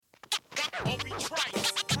Obi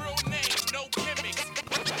Trice, real name, no gimmicks.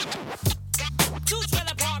 Two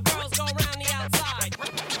trailer park girls go round the outside.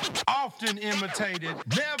 Often imitated,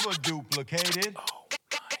 never duplicated.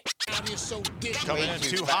 Coming in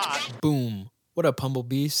too hot. Boom. What up, Humble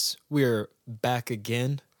Beasts? We're back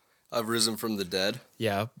again. I've risen from the dead.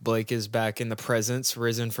 Yeah, Blake is back in the presence,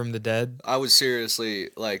 risen from the dead. I was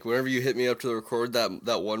seriously, like, whenever you hit me up to record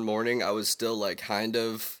that one morning, I was still, like, kind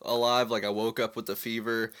of alive. Like, I woke up with a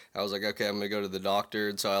fever. I was like, okay, I'm going to go to the doctor.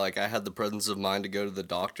 And so, I had the presence of mind to go to the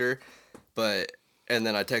doctor. And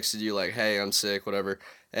then I texted you, like, hey, I'm sick, whatever.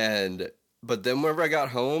 But then whenever I got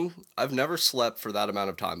home, I've never slept for that amount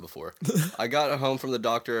of time before. I got home from the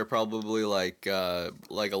doctor at probably, like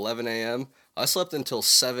 11 a.m., I slept until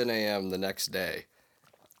 7 a.m. the next day,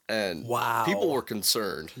 and wow, people were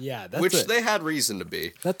concerned. Yeah, they had reason to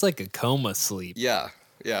be. That's like a coma sleep. Yeah,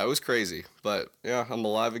 it was crazy, but yeah, I'm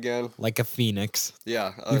alive again, like a phoenix.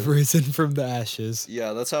 Yeah, you've risen from the ashes.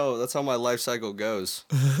 Yeah, that's how my life cycle goes.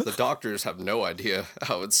 The doctors have no idea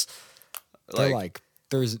how it's like.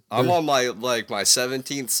 I'm on my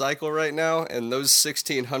 17th cycle right now, and those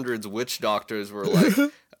 1600s witch doctors were like,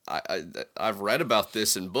 I've read about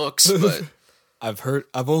this in books, but.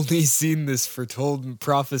 I've only seen this foretold in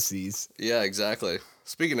prophecies. Yeah, exactly.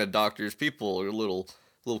 Speaking of doctors, people are a little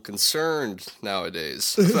concerned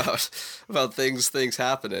nowadays about things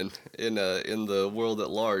happening in the world at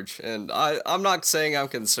large. And I'm not saying I'm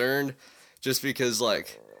concerned just because,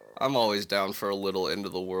 like, I'm always down for a little end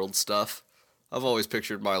of the world stuff. I've always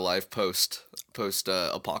pictured my life post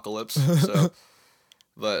apocalypse. So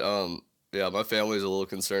but yeah, my family's a little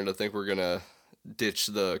concerned. I think we're gonna ditch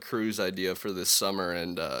the cruise idea for this summer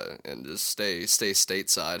and just stay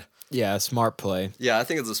stateside. Yeah, smart play. Yeah, I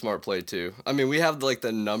think it's a smart play too. I mean, we have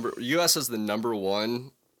U.S. has the number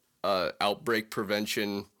one outbreak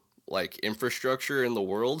prevention infrastructure in the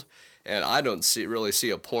world, and I don't really see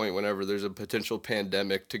a point whenever there's a potential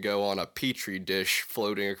pandemic to go on a petri dish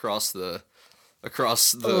floating across the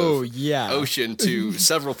ocean to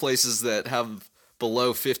several places that have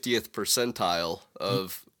below 50th percentile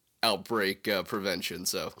of outbreak prevention.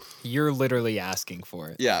 So you're literally asking for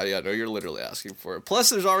it. Yeah, no, you're literally asking for it.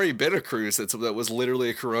 Plus, there's already been a cruise that was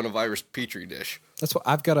literally a coronavirus petri dish. That's what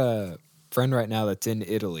I've got a friend right now that's in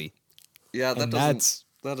Italy. Yeah, that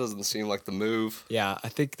doesn't seem like the move. Yeah, I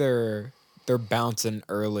think they're bouncing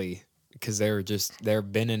early because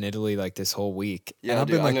they've been in Italy like this whole week. Yeah, and I've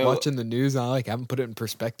been watching the news and I haven't put it in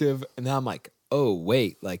perspective, and now I'm like, oh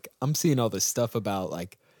wait, I'm seeing all this stuff about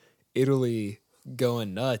Italy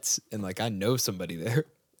going nuts, and I know somebody there.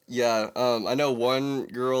 Yeah, I know one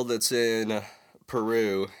girl that's in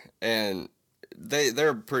Peru, and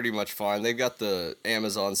they're pretty much fine. They've got the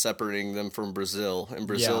Amazon separating them from Brazil, and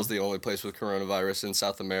Brazil's the only place with coronavirus in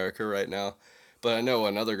South America right now. But I know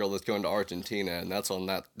another girl that's going to Argentina, and that's on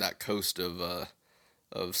that coast of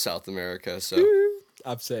South America. So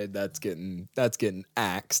I've said that's getting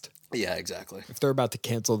axed. Yeah, exactly. If they're about to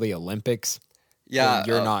cancel the Olympics. Yeah,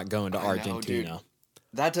 you're not going to Argentina. Know,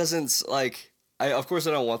 that doesn't of course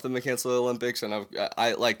I don't want them to cancel the Olympics, and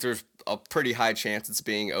I there's a pretty high chance it's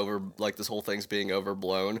being this whole thing's being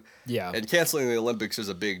overblown. Yeah. And canceling the Olympics is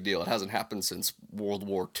a big deal. It hasn't happened since World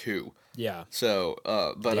War II. Yeah. So,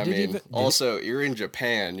 but also you're in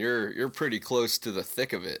Japan. You're pretty close to the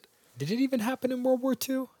thick of it. Did it even happen in World War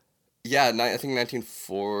II? Yeah, I think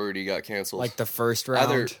 1940 got canceled. The first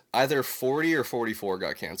round? Either 40 or 44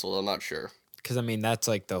 got canceled. I'm not sure. Because, that's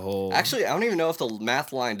the whole... Actually, I don't even know if the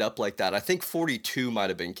math lined up like that. I think 42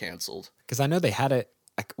 might have been canceled. Because I know they had it...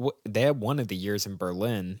 They had one of the years in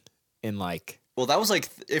Berlin in Well, that was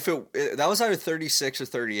that was either 36 or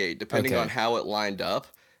 38, depending on how it lined up.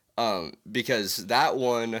 Because that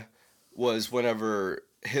one was whenever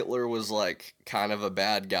Hitler was kind of a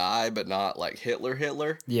bad guy, but not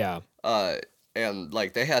Hitler. Yeah. And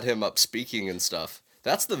they had him up speaking and stuff.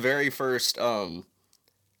 That's the very first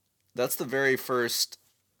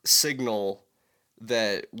signal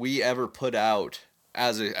that we ever put out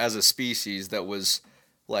as a species that was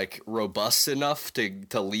robust enough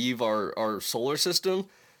to leave our solar system.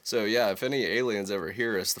 So yeah, if any aliens ever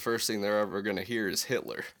hear us, the first thing they're ever going to hear is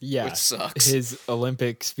Hitler. Yeah, which sucks. His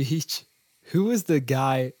Olympic speech. Who was the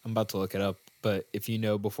guy? I'm about to look it up, but if you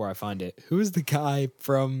know before I find it, who is the guy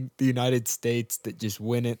from the United States that just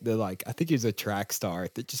went at I think he was a track star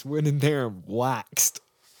that just went in there and waxed.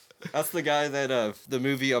 That's the guy that the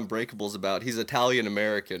movie Unbreakable's about. He's Italian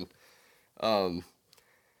American. And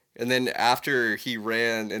then after he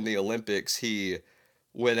ran in the Olympics, he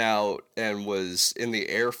went out and was in the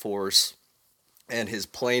Air Force, and his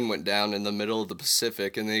plane went down in the middle of the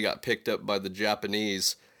Pacific, and then he got picked up by the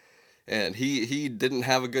Japanese. and he didn't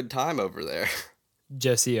have a good time over there.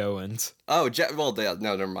 Jesse Owens. Oh, no,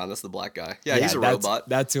 never mind. That's the black guy. Yeah, he's a robot.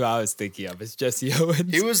 That's who I was thinking of. It's Jesse Owens.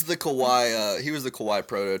 He was the Kawhi. He was the Kawhi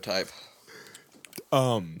prototype.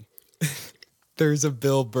 There's a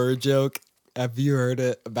Bill Burr joke. Have you heard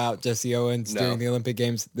it about Jesse Owens No. during the Olympic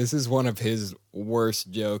Games? This is one of his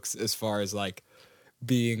worst jokes as far as like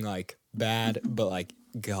being like bad, but like,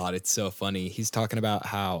 God, it's so funny. He's talking about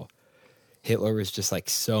how Hitler was just like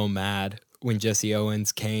so mad when Jesse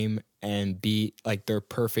Owens came and beat like their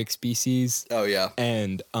perfect species. Oh yeah.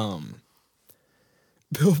 And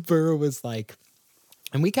Bill Burr was like,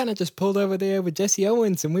 and we kind of just pulled over there with Jesse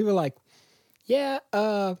Owens, and we were like, yeah,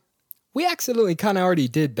 we accidentally kind of already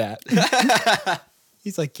did that.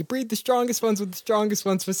 He's like, you breed the strongest ones with the strongest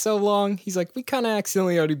ones for so long. He's like, we kind of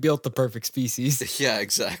accidentally already built the perfect species. Yeah,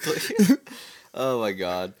 exactly. Oh my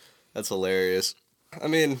God, that's hilarious. I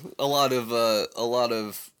mean, a lot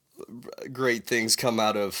of great things come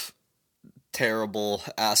out of terrible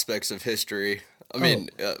aspects of history. I mean,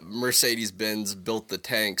 Mercedes-Benz built the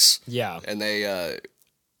tanks. Yeah. And they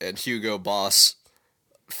and Hugo Boss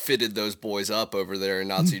fitted those boys up over there in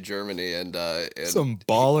Nazi Germany, and Some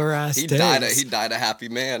baller ass he tanks. died a happy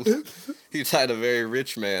man. He died a very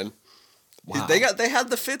rich man. Wow. They had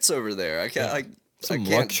the fits over there. I can't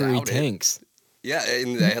luxury doubt it. tanks. Yeah,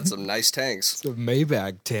 and they had some nice tanks. It's a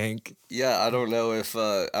Maybach tank. Yeah, I don't know if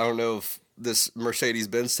this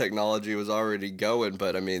Mercedes-Benz technology was already going,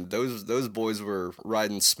 but I mean those boys were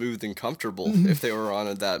riding smooth and comfortable if they were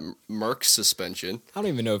on that Merc suspension. I don't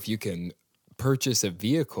even know if you can purchase a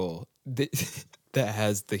vehicle that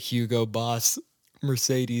has the Hugo Boss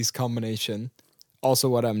Mercedes combination. Also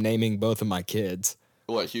what I'm naming both of my kids.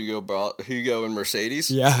 What, Hugo and Mercedes?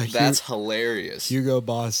 Yeah. That's hilarious. Hugo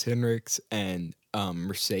Boss Hendricks and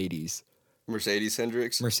Mercedes. Mercedes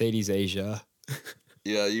Hendricks? Mercedes Asia.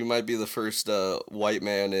 Yeah, you might be the first white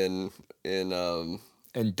man in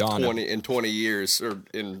And Donovan. 20 years or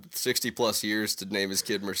in 60 plus years to name his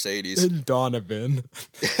kid Mercedes. And Donovan.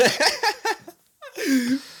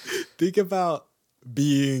 Think about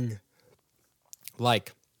being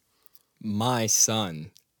like my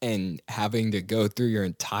son and having to go through your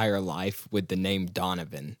entire life with the name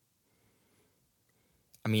Donovan.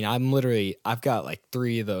 I mean, I've got like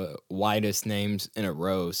 3 of the widest names in a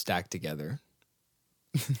row stacked together.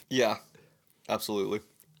 Yeah, absolutely.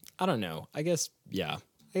 I don't know. I guess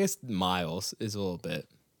Miles is a little bit.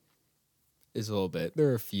 There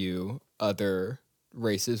are a few other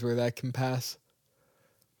races where that can pass.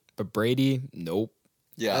 But Brady, nope.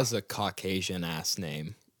 Yeah. That's a Caucasian ass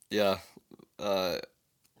name. Yeah. Well,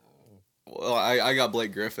 I got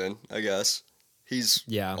Blake Griffin, I guess. He's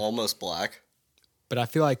almost black. But I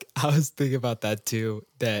feel like I was thinking about that too,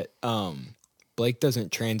 that Blake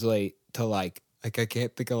doesn't translate to like I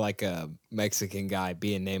can't think of like a Mexican guy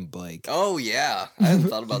being named Blake. Oh, yeah. I hadn't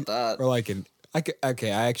thought about that. Or like I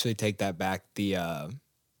actually take that back. The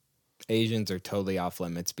Asians are totally off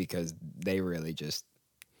limits because they really just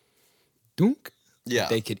dunk. Yeah.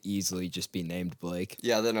 They could easily just be named Blake.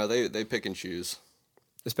 Yeah, they pick and choose.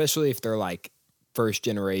 Especially if they're like first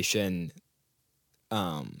generation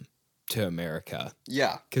to America.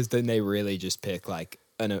 Yeah. Because then they really just pick like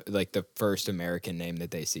the first American name that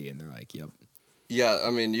they see and they're like, yep. Yeah, I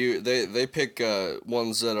mean, they pick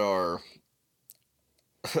ones that are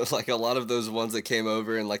like a lot of those ones that came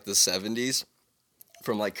over in like the 70s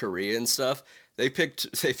from like Korea and stuff. They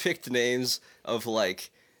picked names of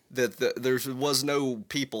like that there was no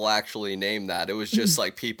people actually named that. It was just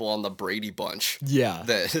like people on the Brady Bunch. Yeah.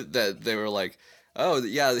 That they were like, oh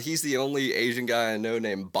yeah, he's the only Asian guy I know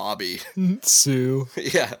named Bobby. Sue.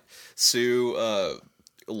 Yeah, Sue,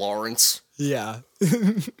 Lawrence. Yeah.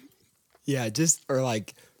 Yeah, or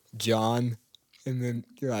like John, and then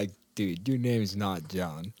you're like, dude, your name's not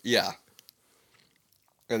John. Yeah.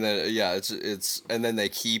 And then it's and then they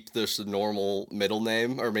keep this normal middle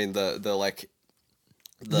name, or I mean the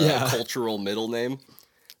cultural middle name,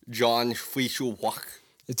 John Fuishu Wak.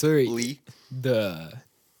 It's already Lee. The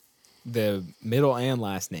middle and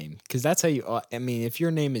last name, because that's how you. I mean, if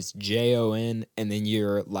your name is Jon and then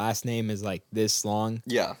your last name is like this long,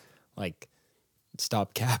 Yeah. like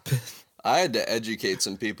stop capping. I had to educate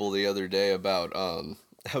some people the other day about I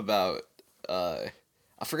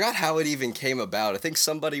forgot how it even came about. I think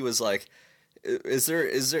somebody was like, is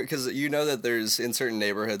there because you know that there's in certain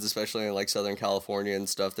neighborhoods, especially in like Southern California and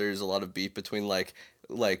stuff, there's a lot of beef between like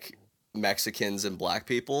Mexicans and black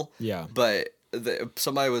people. Yeah. But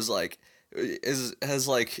somebody was like, has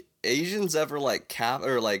like Asians ever like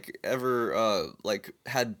ever like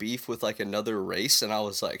had beef with like another race? And I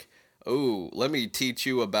was like, Oh, let me teach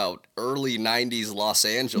you about early 90s Los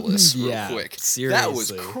Angeles real Yeah, quick. seriously. That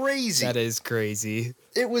was crazy. That is crazy.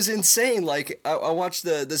 It was insane. Like, I watched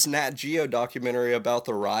this Nat Geo documentary about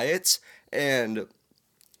the riots, and,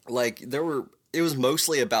 like, it was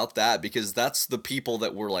mostly about that because that's the people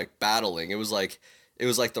that were, like, battling. It was like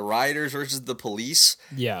the rioters versus the police.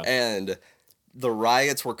 Yeah. And the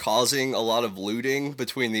riots were causing a lot of looting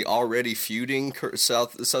between the already feuding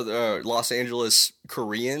Los Angeles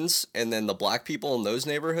Koreans and then the black people in those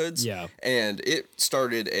neighborhoods. Yeah. And it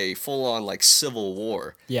started a full-on, like, civil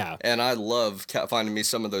war. Yeah. And I love finding me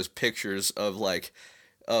some of those pictures of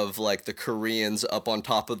the Koreans up on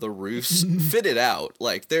top of the roofs, fitted out.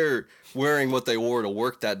 Like, they're wearing what they wore to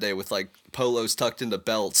work that day with, like, polos tucked into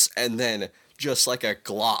belts and then just like a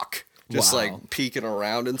Glock. Just, Wow. like, peeking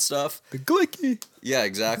around and stuff. The glicky. Yeah,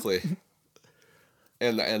 exactly.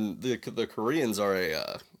 and the Koreans are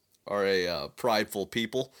a prideful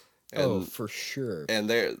people. And, For sure. and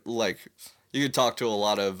they're, like, you could talk to a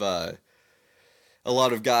lot of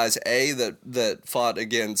guys, that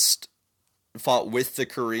fought with the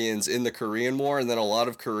Koreans in the Korean War, and then a lot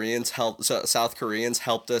of South Koreans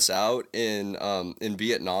helped us out in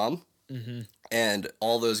Vietnam. Mm-hmm. And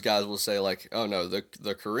all those guys will say, like, oh no,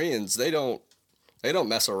 the Koreans, they don't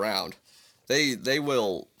mess around. They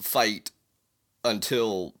will fight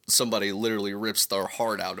until somebody literally rips their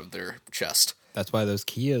heart out of their chest. That's why those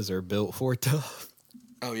Kias are built for tough.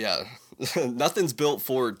 Oh yeah. Nothing's built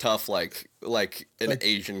for tough like an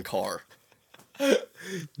Asian car.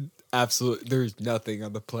 Absolutely. There's nothing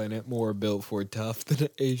on the planet more built for tough than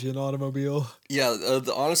an Asian automobile. Yeah,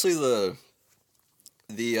 honestly, the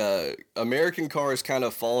American cars kind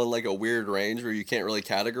of fall in like a weird range where you can't really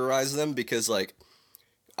categorize them because, like,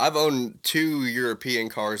 I've owned 2 European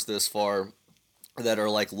cars this far that are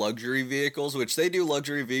like luxury vehicles, which they do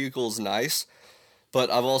luxury vehicles nice,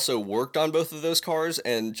 but I've also worked on both of those cars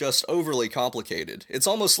and just overly complicated. It's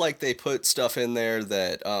almost like they put stuff in there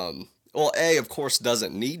that, well, A, of course,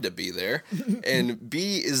 doesn't need to be there, and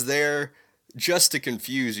B, is there just to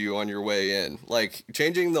confuse you on your way in. Like,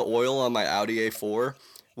 changing the oil on my Audi A4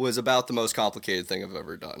 was about the most complicated thing I've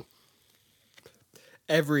ever done.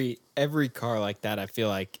 Every car like that, I feel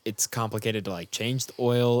like it's complicated to, like, change the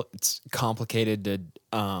oil. It's complicated to,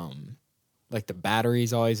 like, the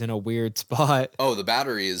battery's always in a weird spot. Oh, the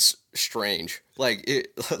battery is strange. Like,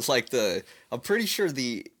 I'm pretty sure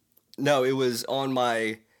it was on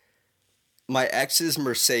my ex's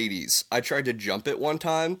Mercedes. I tried to jump it one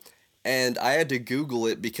time, and I had to Google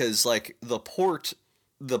it because, like, the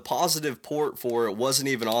positive port for it wasn't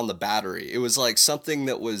even on the battery. It was, like, something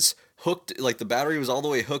that was hooked, like, the battery was all the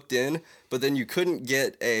way hooked in, but then you couldn't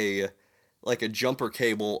get a jumper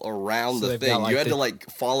cable around the thing. You had to, like,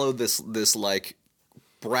 follow this, like,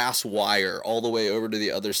 brass wire all the way over to the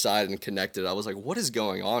other side and connect it. I was like, what is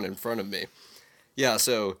going on in front of me? Yeah,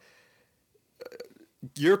 so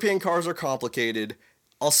European cars are complicated.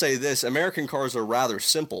 I'll say this, American cars are rather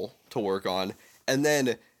simple to work on, and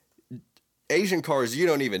then Asian cars you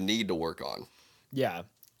don't even need to work on. Yeah.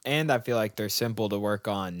 And I feel like they're simple to work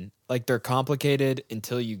on. Like, they're complicated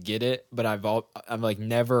until you get it, but I've like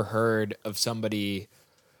never heard of somebody,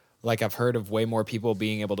 like, I've heard of way more people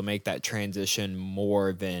being able to make that transition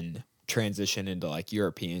more than transition into, like,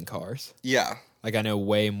 European cars. Yeah. Like, I know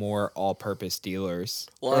way more all-purpose dealers.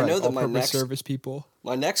 Well, I know that my all-purpose service people.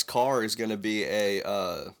 My next car is going to be a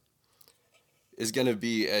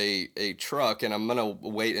truck, and I'm going to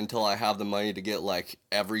wait until I have the money to get, like,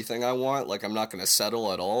 everything I want. Like, I'm not going to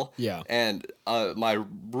settle at all. Yeah. And my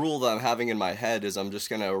rule that I'm having in my head is I'm just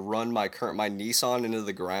going to run my Nissan into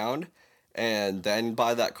the ground and then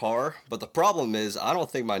buy that car. But the problem is I don't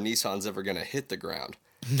think my Nissan's ever going to hit the ground.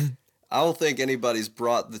 I don't think anybody's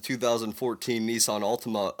brought the 2014 Nissan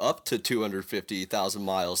Altima up to 250,000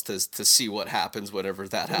 miles to see what happens whenever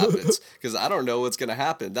that happens. Because I don't know what's going to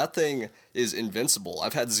happen. That thing is invincible.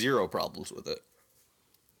 I've had 0 problems with it.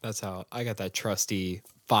 That's how I got that trusty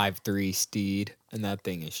 5.3 Steed, and that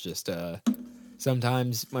thing is just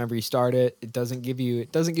sometimes whenever you start it, it doesn't give you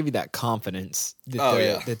that confidence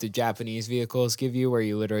that that the Japanese vehicles give you, where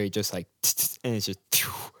you literally just like and it's just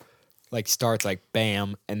like starts like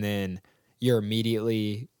bam, and then you're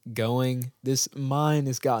immediately going. Mine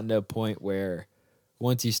has gotten to a point where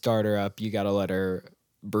once you start her up, you gotta let her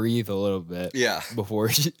breathe a little bit. Yeah. Before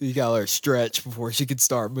you gotta let her stretch before she can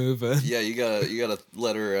start moving. Yeah, you gotta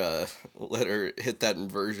let her hit that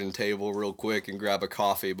inversion table real quick and grab a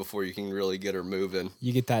coffee before you can really get her moving.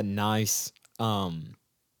 You get that nice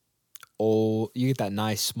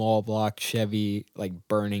small block Chevy, like,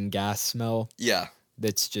 burning gas smell. Yeah.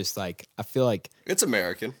 that's just like, I feel like, It's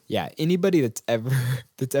American. yeah, anybody that's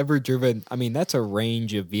ever driven, I mean, that's a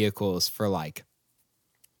range of vehicles for like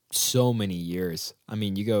so many years. I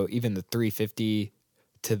mean, you go even the 350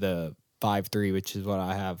 to the 5.3, which is what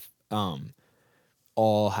I have,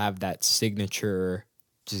 all have that signature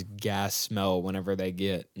just gas smell whenever they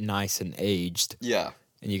get nice and aged. Yeah.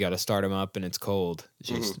 And you got to start them up and it's cold.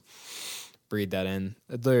 Just breathe that in.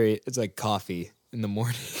 It's like coffee in the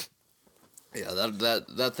morning. Yeah,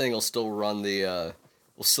 that thing will still run the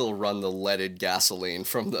leaded gasoline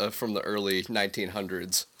from the early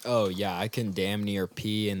 1900s. Oh yeah, I can damn near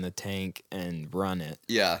pee in the tank and run it.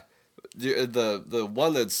 Yeah. The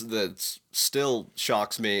one that's still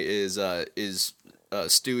shocks me is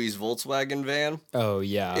Stewie's Volkswagen van. Oh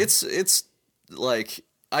yeah. It's like,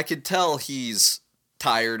 I could tell he's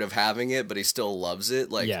tired of having it, but he still loves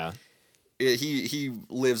it. Like, yeah. He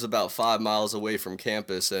lives about 5 miles away from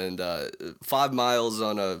campus, and 5 miles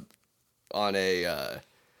on a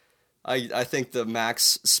I think the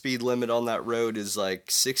max speed limit on that road is like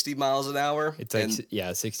 60 miles an hour. It's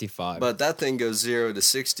like 65. But that thing goes 0 to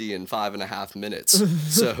 60 in 5.5 minutes.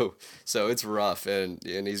 so it's rough, and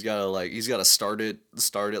he's gotta start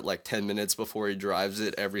it like 10 minutes before he drives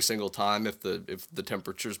it every single time if the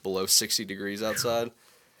temperature's below 60 degrees outside.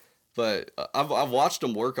 But I've watched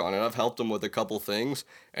him work on it. I've helped him with a couple things,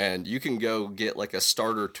 and you can go get like a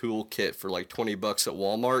starter tool kit for like $20 at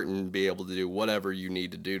Walmart and be able to do whatever you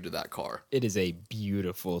need to do to that car. It is a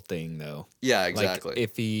beautiful thing, though. Yeah, exactly.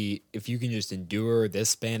 Like if you can just endure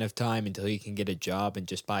this span of time until he can get a job and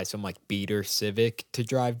just buy some like beater Civic to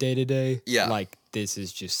drive day to day, yeah, like this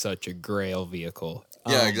is just such a grail vehicle.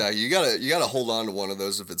 Yeah, exactly. You gotta hold on to one of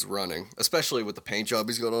those if it's running, especially with the paint job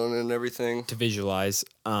he's got on it and everything. To visualize,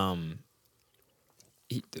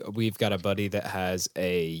 we've got a buddy that has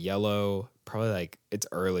a yellow, probably like it's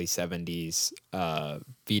early 70s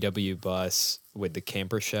VW bus with the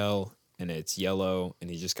camper shell, and it's yellow, and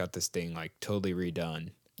he just got this thing like totally redone.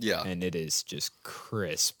 Yeah, and it is just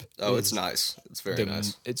crisp. Oh, it's nice. It's very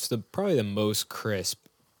nice. It's probably the most crisp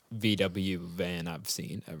VW van I've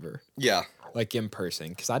seen ever. Yeah. Like in person,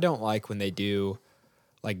 because I don't like when they do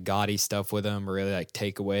like gaudy stuff with them or really like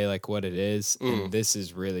take away like what it is. And this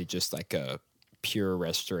is really just like a pure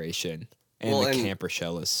restoration. And the camper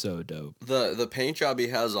shell is so dope. The paint job he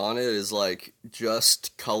has on it is like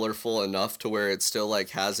just colorful enough to where it still like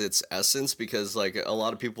has its essence, because like a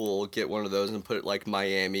lot of people will get one of those and put like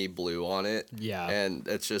Miami blue on it. Yeah. And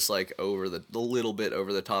it's just like a little bit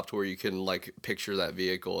over the top to where you can like picture that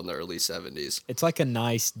vehicle in the early 70s. It's like a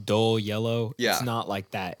nice dull yellow. Yeah. It's not like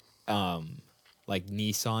that like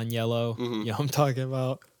Nissan yellow. You know what I'm talking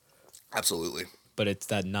about? Absolutely. But it's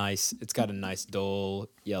got a nice dull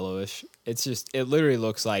yellowish. It literally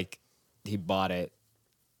looks like he bought it.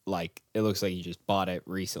 Like, it looks like he just bought it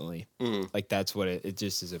recently. Like, that's what it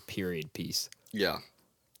just is, a period piece. Yeah.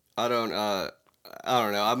 I don't know.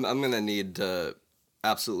 I'm going to need to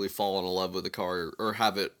absolutely fall in love with the car or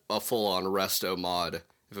have it a full-on resto mod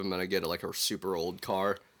if I'm going to get like a super old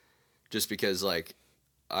car. Just because, like,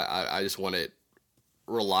 I just want it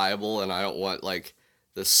reliable, and I don't want, like,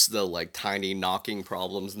 the like tiny knocking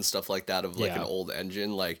problems and stuff like that of like an old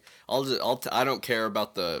engine. Like I don't care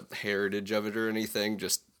about the heritage of it or anything.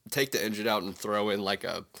 Just take the engine out and throw in like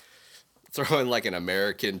an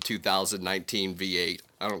American 2019 V8.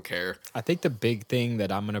 I don't care. I think the big thing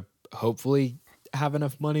that I'm gonna hopefully have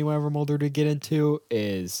enough money whenever I'm older to get into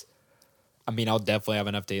is, I mean, I'll definitely have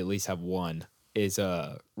enough to at least have one, is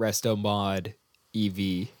a resto mod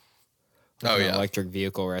EV. Like an electric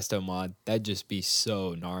vehicle resto mod. That'd just be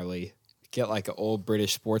so gnarly. Get like an old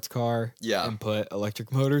British sports car. Yeah. And put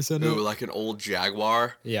electric motors in it. Ooh, like an old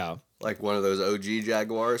Jaguar. Yeah. Like one of those OG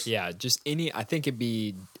Jaguars. Yeah, I think it'd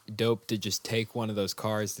be dope to just take one of those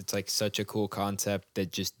cars that's like such a cool concept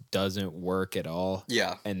that just doesn't work at all.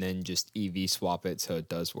 Yeah. And then just EV swap it so it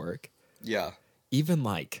does work. Yeah. Even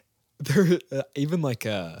like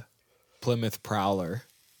a Plymouth Prowler.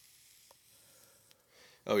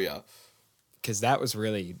 Oh yeah. Because that was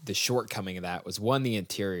really the shortcoming of that was, one, the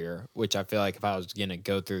interior, which I feel like if I was going to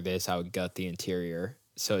go through this, I would gut the interior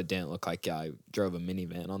so it didn't look like I drove a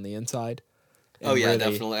minivan on the inside. And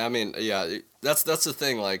definitely. I mean, yeah, that's the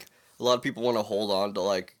thing. Like, a lot of people want to hold on to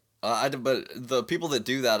like, but the people that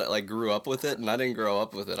do that like grew up with it, and I didn't grow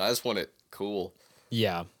up with it. I just want it cool.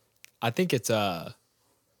 Yeah, I think it's definitely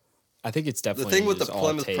the thing with the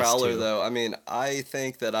Plymouth Prowler, too. though. I mean, I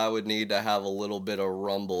think that I would need to have a little bit of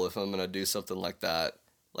rumble if I'm gonna do something like that.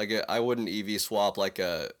 Like, I wouldn't EV swap like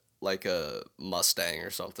a Mustang or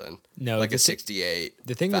something. No, like a '68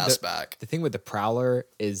 the thing fastback. The thing with the Prowler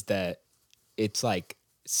is that it's like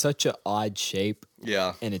such an odd shape.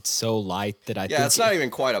 Yeah. And it's so light that I think... Yeah, it's not even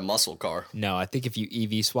quite a muscle car. No, I think if you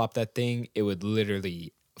EV swap that thing, it would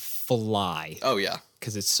literally fly. Oh, yeah.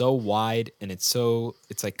 Because it's so wide and it's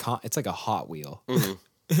like a Hot Wheel.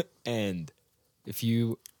 Mm-hmm. And if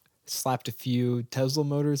you slapped a few Tesla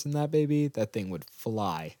motors in that baby, that thing would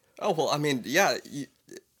fly. Oh, well, I mean, yeah,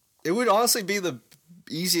 it would honestly be the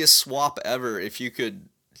easiest swap ever if you could,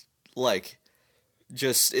 like,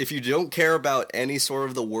 just, if you don't care about any sort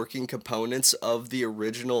of the working components of the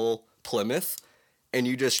original Plymouth, and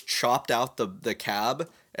you just chopped out the cab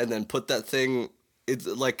and then put that thing, it's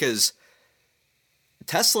like, because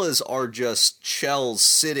Teslas are just shells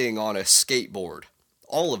sitting on a skateboard.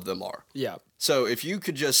 All of them are. Yeah. So if you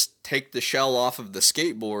could just take the shell off of the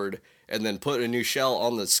skateboard and then put a new shell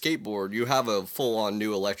on the skateboard, you have a full-on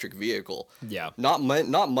new electric vehicle. Yeah. Not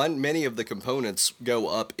many of the components go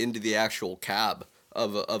up into the actual cab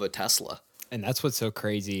of a Tesla. And that's what's so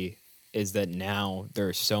crazy is that now there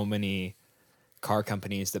are so many car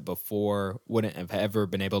companies that before wouldn't have ever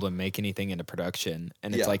been able to make anything into production.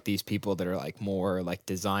 And it's like these people that are like more like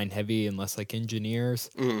design heavy and less like engineers.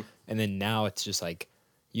 Mm-hmm. And then now it's just like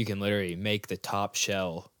you can literally make the top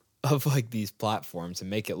shell of like these platforms and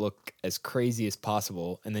make it look as crazy as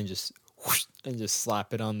possible and then just whoosh, and just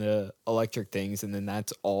slap it on the electric things. And then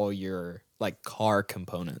that's all your like car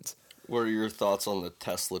components. What are your thoughts on the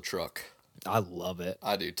Tesla truck? I love it.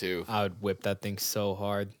 I do too. I would whip that thing so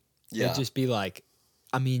hard. Yeah. It'd just be like,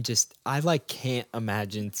 I mean, just, I like can't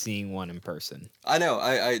imagine seeing one in person. I know.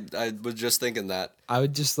 I was just thinking that. I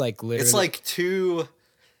would just like literally. It's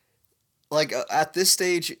like at this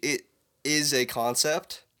stage, it is a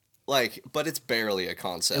concept, like, but it's barely a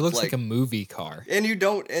concept. It looks like a movie car. And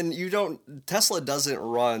Tesla doesn't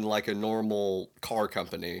run like a normal car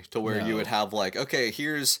company to where you would have like, okay,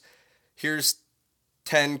 here's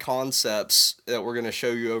 10 concepts that we're going to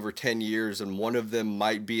show you over 10 years, and one of them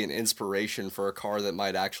might be an inspiration for a car that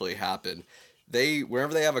might actually happen.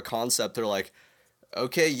 Wherever they have a concept, they're like,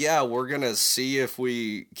 okay, yeah, we're going to see if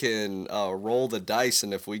we can roll the dice,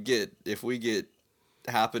 and if we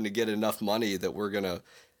happen to get enough money that we're going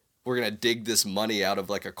to dig this money out of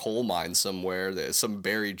like a coal mine somewhere, there's some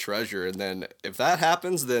buried treasure, and then if that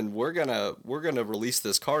happens, then we're going to release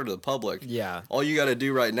this car to the public. Yeah. All you got to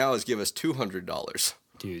do right now is give us $200.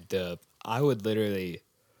 Dude, I would literally,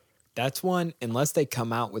 that's one, unless they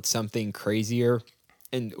come out with something crazier,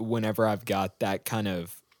 and whenever I've got that kind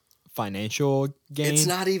of financial gain. It's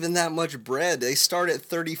not even that much bread. They start at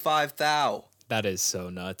 35,000. That is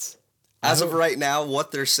so nuts. As of right now,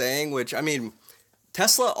 what they're saying, which, I mean,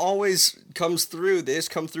 Tesla always comes through. They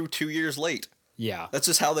just come through 2 years late. Yeah. That's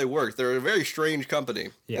just how they work. They're a very strange company.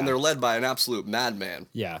 Yeah. And they're led by an absolute madman.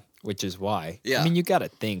 Yeah, which is why. Yeah. I mean, you got to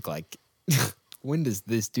think, like, when does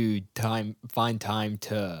this dude find time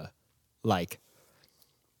to, like,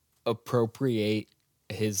 appropriate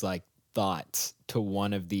his, like, thoughts to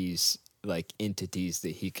one of these, like, entities that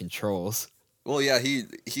he controls? Well, yeah,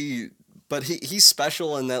 he's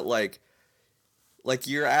special in that, like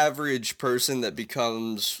your average person that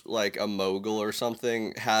becomes like a mogul or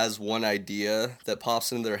something has one idea that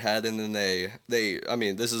pops into their head, and then I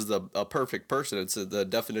mean, this is a perfect person. It's the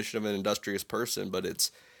definition of an industrious person, but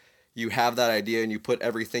it's, you have that idea and you put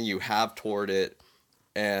everything you have toward it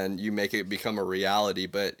and you make it become a reality.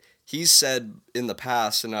 But he's said in the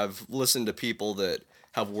past, and I've listened to people that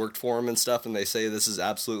have worked for him and stuff, and they say this is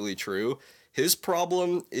absolutely true. His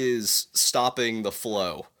problem is stopping the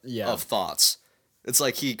flow of thoughts. It's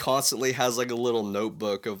like he constantly has like a little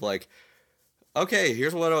notebook of like, okay,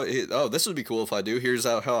 here's what, this would be cool if I do. Here's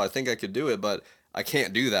how I think I could do it, but I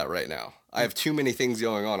can't do that right now. I have too many things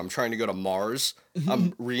going on. I'm trying to go to Mars.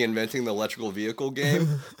 I'm reinventing the electrical vehicle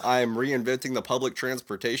game. I'm reinventing the public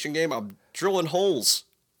transportation game. I'm drilling holes.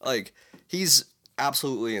 Like, he's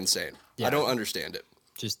absolutely insane. Yeah. I don't understand it.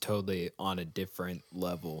 Just totally on a different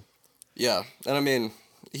level. Yeah, and I mean,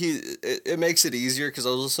 it makes it easier because I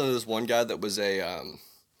was listening to this one guy that was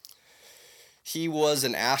he was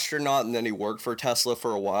an astronaut, and then he worked for Tesla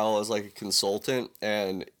for a while as like a consultant,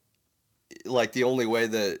 and like the only way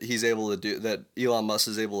that he's able to do that, Elon Musk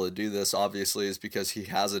is able to do this, obviously, is because he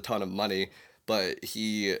has a ton of money, but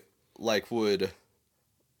he like would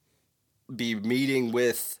be meeting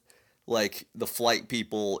with like the flight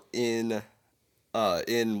people in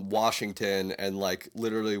Washington, and like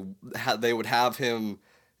literally he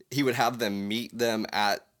would have them meet them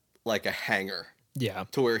at like a hangar. Yeah.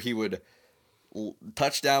 To where he would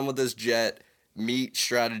touch down with his jet, meet,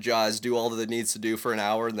 strategize, do all that it needs to do for an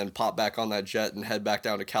hour, and then pop back on that jet and head back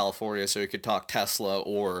down to California so he could talk Tesla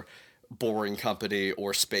or Boring Company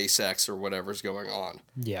or SpaceX or whatever's going on.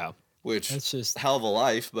 Yeah. which That's just- hell of a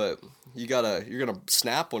life, but you're gonna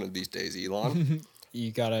snap one of these days, Elon.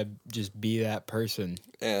 You gotta just be that person.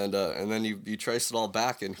 and then you trace it all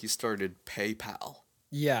back, and he started PayPal.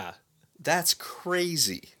 Yeah. That's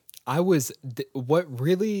crazy. What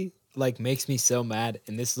really like makes me so mad,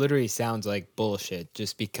 and this literally sounds like bullshit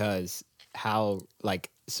just because how like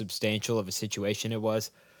substantial of a situation it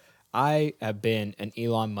was. I have been an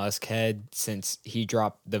Elon Musk head since he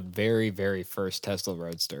dropped the very, very first Tesla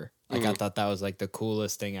Roadster. Like I thought that was like the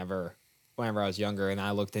coolest thing ever whenever I was younger, and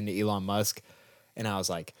I looked into Elon Musk and I was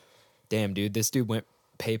like, damn dude, this dude went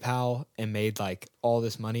PayPal and made like all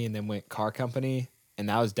this money and then went car company, and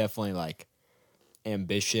that was definitely like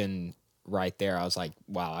ambition right there. I was like,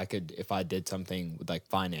 wow, I could, if I did something with like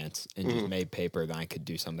finance and just made paper, then I could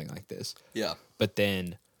do something like this. Yeah. But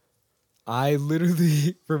then I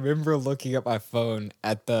literally remember looking at my phone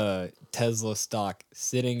at the Tesla stock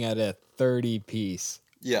sitting at a 30 piece.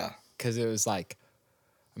 Yeah. Because it was like,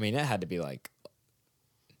 I mean, it had to be like,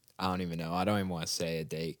 I don't even know. I don't even want to say a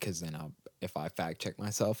date because then if I fact check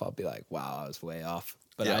myself, I'll be like, wow, I was way off.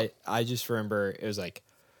 But Yeah. I just remember it was like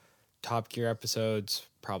Top Gear episodes.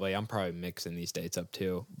 I'm probably mixing these dates up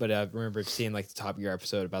too. But I remember seeing like the Top Gear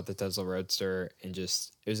episode about the Tesla Roadster, and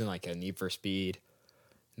just, it was in like a Need for Speed.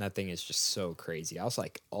 And that thing is just so crazy. I was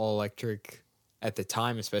like, all electric at the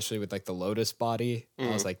time, especially with like the Lotus body.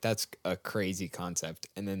 I was like, that's a crazy concept.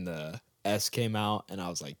 And then the S came out, and I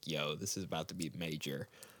was like, yo, this is about to be major.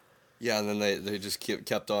 Yeah, and then they just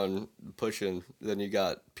kept on pushing. Then you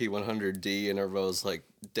got P100D, and everybody was like,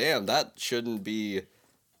 damn, that shouldn't be...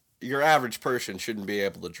 Your average person shouldn't be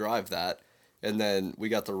able to drive that. And then we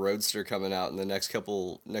got the Roadster coming out in the next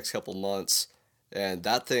couple months, and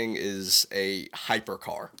that thing is a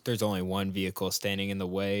hypercar. There's only one vehicle standing in the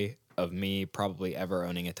way of me probably ever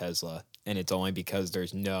owning a Tesla, and it's only because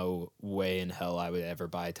there's no way in hell I would ever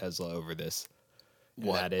buy a Tesla over this. And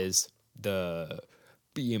What? that is the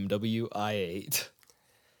BMW i8.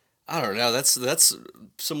 I don't know.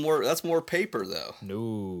 That's more paper though.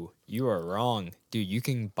 No, you are wrong. Dude, you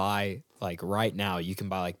can buy, like right now, you can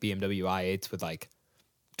buy like BMW i8s with like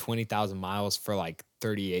 20,000 miles for like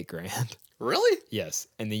 38 grand. Really? Yes.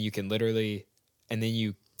 And then you can literally, and then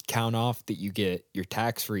you count off that you get your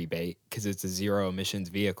tax rebate because it's a zero emissions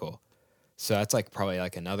vehicle. So that's like probably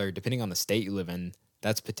like another, depending on the state you live in,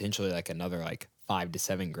 that's potentially like another like 5 to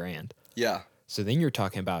 7 grand. Yeah. So then you're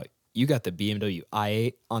talking about, you got the BMW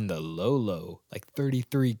i8 on the low, like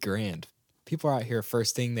 33 grand. People are out here,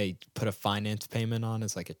 first thing they put a finance payment on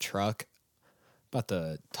is like a truck. About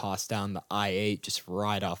to toss down the i8 just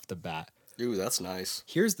right off the bat. Ooh, that's nice.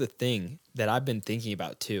 Here's the thing that I've been thinking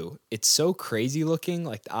about too. It's so crazy looking,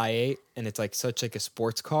 like the i8, and it's like such like a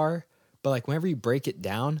sports car. But like whenever you break it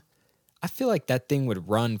down, I feel like that thing's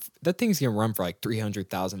gonna run for like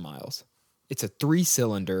 300,000 miles. It's a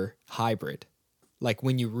 3-cylinder hybrid. Like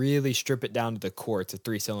when you really strip it down to the core, it's a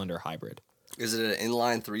 3-cylinder hybrid. Is it an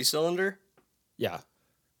inline 3-cylinder? Yeah.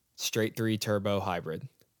 Straight 3 turbo hybrid.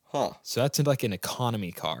 Huh. So that's like an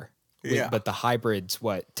economy car. Yeah. But the hybrid's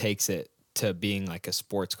what takes it to being like a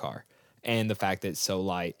sports car. And the fact that it's so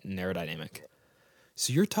light and aerodynamic.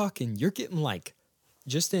 So you're getting like,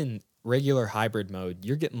 just in regular hybrid mode,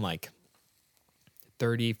 you're getting like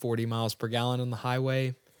 30, 40 miles per gallon on the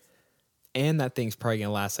highway. And that thing's probably going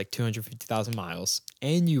to last like 250,000 miles.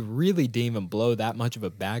 And you really didn't even blow that much of a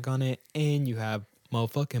bag on it. And you have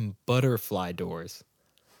motherfucking butterfly doors.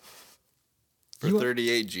 For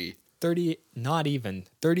 38G.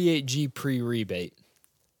 38G pre-rebate.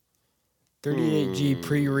 38G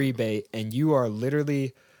pre-rebate. And you are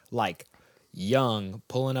literally like young,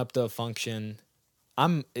 pulling up to a function.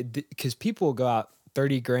 Because people will go out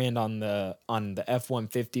 30 grand on the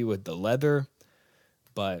F-150 with the leather.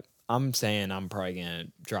 But I'm saying I'm probably gonna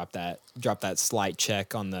drop that slight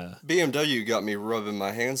check on the BMW got me rubbing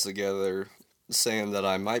my hands together, saying that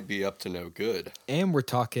I might be up to no good. And we're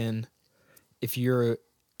talking, if you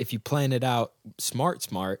plan it out smart,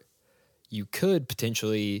 you could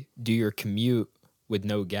potentially do your commute with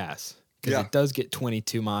no gas because it does get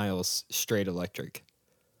 22 miles straight electric.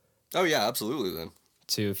 Oh yeah, absolutely. Then.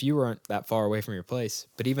 So if you weren't that far away from your place,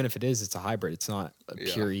 but even if it is, it's a hybrid. It's not a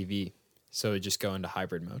pure EV. So it just go into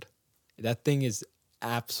hybrid mode. That thing is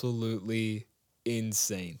absolutely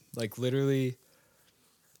insane. Like literally,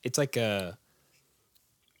 it's like that.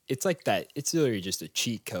 It's literally just a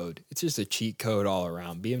cheat code. It's just a cheat code all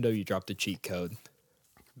around. BMW dropped a cheat code.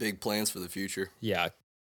 Big plans for the future. Yeah,